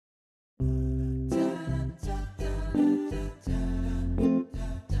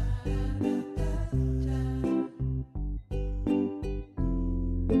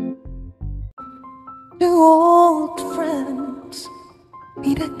Two old friends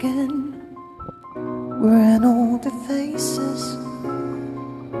meet again. We're in older faces,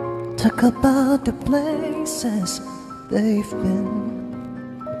 talk about the places they've been.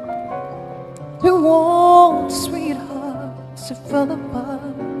 Two old sweethearts who fell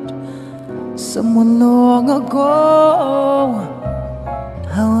apart someone long ago.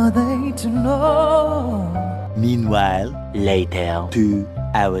 How are they to know? Meanwhile, later, 2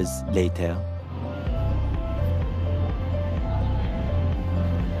 hours later.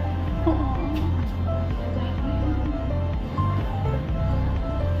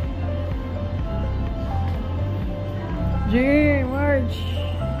 Jay, March.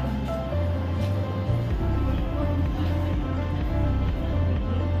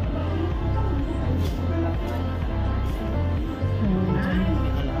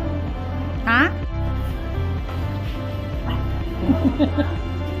 Ha?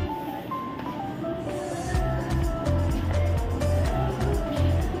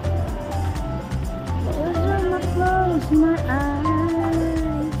 Close my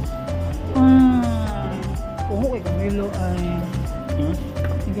eyes. Oh, Camilo ay.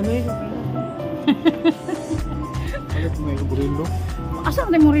 Camilo. Bakit may Murillo? Asa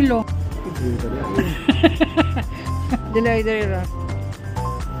ka Murillo? Dilay ra.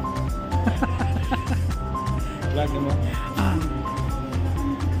 Lagi mo.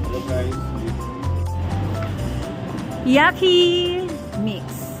 Hello guys. Yaki mix.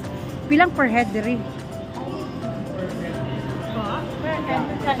 Pilang per head diri?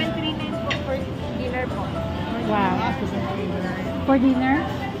 739 po for dinner po. Wow. For dinner?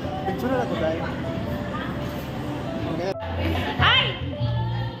 Picture na ko tayo. Ay!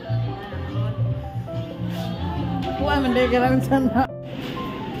 Kuha man dahil karang sana.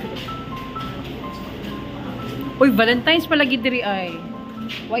 Uy, Valentine's palagi diri ay.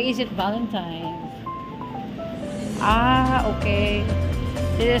 Why is it Valentine's? Ah, okay.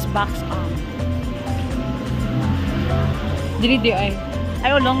 This is box on. Diri di ay.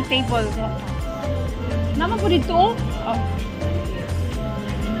 Ay, long table. Naman po dito, oh.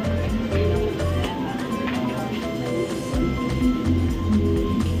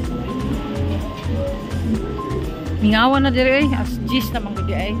 Mingawa na diri ay. As gis naman ko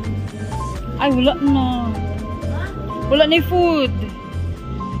di ay. Ay, wala na. Wala na yung food.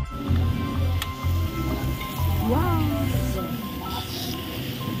 Wow.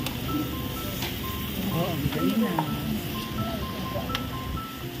 Oh, ang galing na.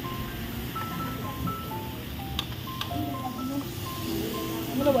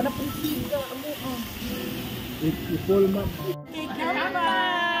 Wala na po siya. Full map.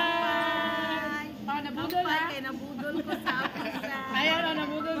 Nabudol ha? Nabudol ko sa apisa. Ayan na,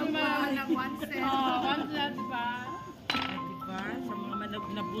 nabudol ko ma. Ng 1 cent. Oh, 1 cent ba? Diba? Sa mga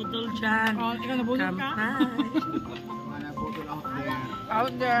nabudol dyan. Oh, ikaw nabudol ka? Mga photo out there.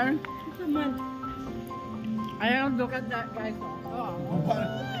 Out there. Ayan, look at that guys. Oh.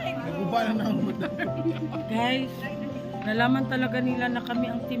 Naguba na na ang Guys, nalaman talaga nila na kami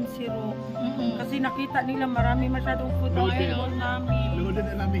ang Team Zero. Kasi nakita nila marami masyadong food ang table namin. Loaded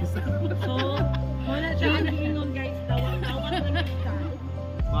na namin isa. So, wala siya giingon guys. Tawat na kita.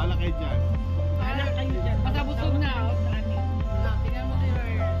 Bahala kayo dyan. Wala kayo dyan. Pasabusog na. Tingnan mo sila.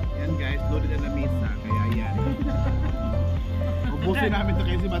 Yan guys, loaded na namin isa. Kaya yan. Ubusin namin ito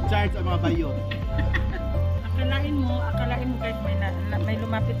kasi ma-charge ang mga bayo. Akalain mo guys, may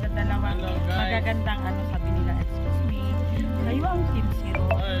lumapit sa dalawang magagandang sabi nila, excuse me, kayo ang Team Zero.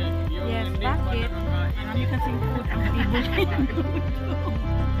 Yes, bakit? Marami kasing food ang table.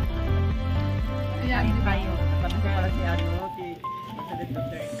 Ayan, di ba Tayo. Sabi ko pala si Yan,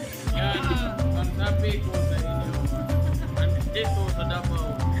 ang sabi ko sa inyo, dito sa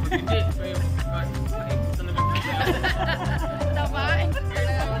Davao, pag hindi kayo makakain talaga kayo. Tabay.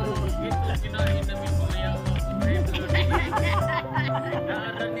 Ito, kinain namin pamayawa.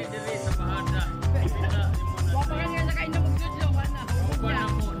 Naarani diri sa bahada. Wapa ka nga nakain na mag-judyo. Wala. Upa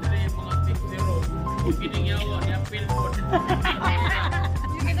na mo diri mga Team Zero. Kung kiningyawa, ni-appeal ko.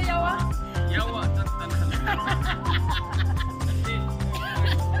 Yung kita yawa? Yawa, tantan.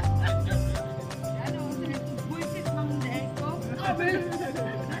 Ano, buisit mang dahil ko? Buisit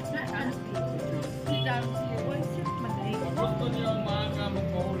mang dahil ko? Gusto niyo ang maaga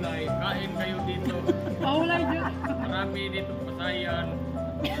magpahulay, kain kayo dito. Pahulay dyan. Marami dito pasayan.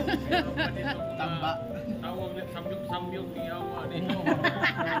 Meron pa dito Tamba. tawag na sambyok-sambyok ni yawa dito.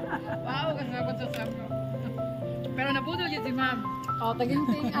 Wow, kasi nga sa sabro. Pero nabudol yun si ma'am. O,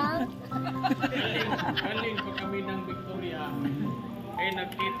 taginting at. Galing pa kami ng Victoria. Eh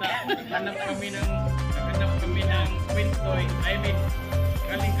nagkita, naghanap kami ng kwintoy. I mean,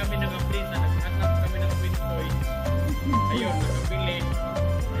 galing kami ng Aprisa, nag-asap kami ng Wintoy. Ayun, nakabili.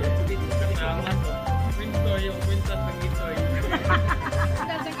 Wintoy, yung kwintas ng Itoy.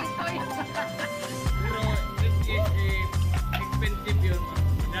 Pero this is expensive yun.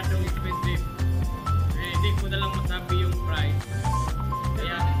 Masyadong expensive. Hindi ko na lang masabi yung price.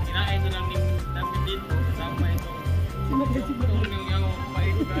 Kaya kinain na lang namin dito. Kasama ito. Itong yung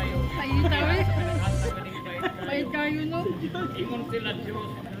pait kayo. Pait kayo? Pinakasa ka ng pait kayo. Pait kayo, no? Ingon sila Diyos.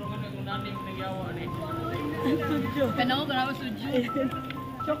 Pero nga nang naning nagyawa rin. Kanako, kanako sa Diyos.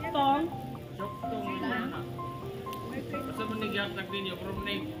 Choktong. Choktong na. Basta mo nagyatag din yung from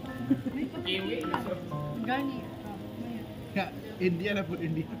name. Kiwi. Gani. India na po,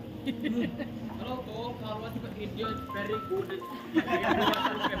 India. Hello to all Carlos, but India is very good. It's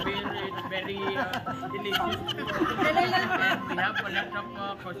very delicious. And we have a lot of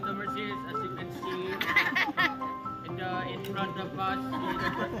customers here, as you can see. And in front of us,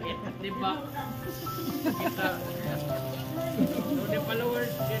 at the back, so the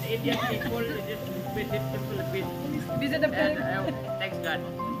followers, the Indian people, just visit the Philippines. Visit the Philippines. And thanks God.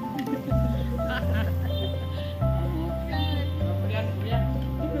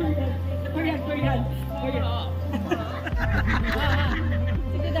 Korean. Sige daw.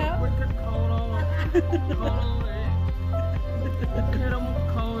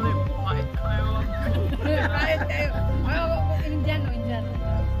 Kahit kayo. Indian o Indian.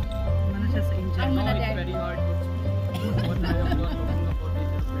 Ano siya sa India? Ang mga It's very hard to what I am not talking about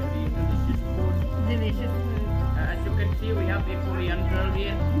is very delicious food. delicious food. As you can see, we have a Korean girl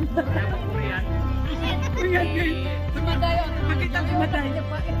here. We have a Korean. Korean girl. Tumadayo. Makita ko matay.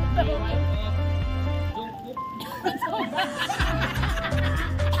 Jungkook.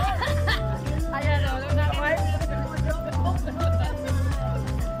 Ayan o.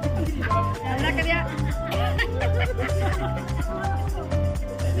 Wala ka niya.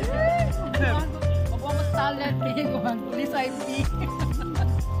 Mabukos talent. Police ID.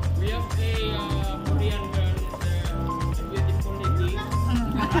 We have a Korean girl, a beautiful lady.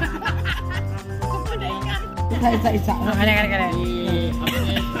 Isa-isa. Kaya.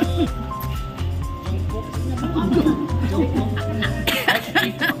 Jungkook.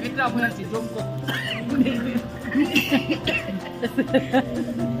 Kita mo yan si Jungkook.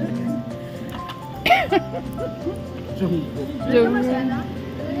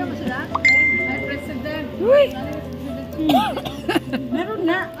 Ay, President. Meron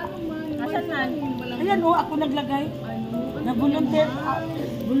na. Asan na? Ayan o, ako naglagay. Na-volunteer.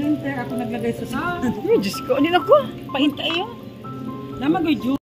 Volunteer ako naglagay sa Diyos ko, hindi na ko. Pahintay yun. Namagoy,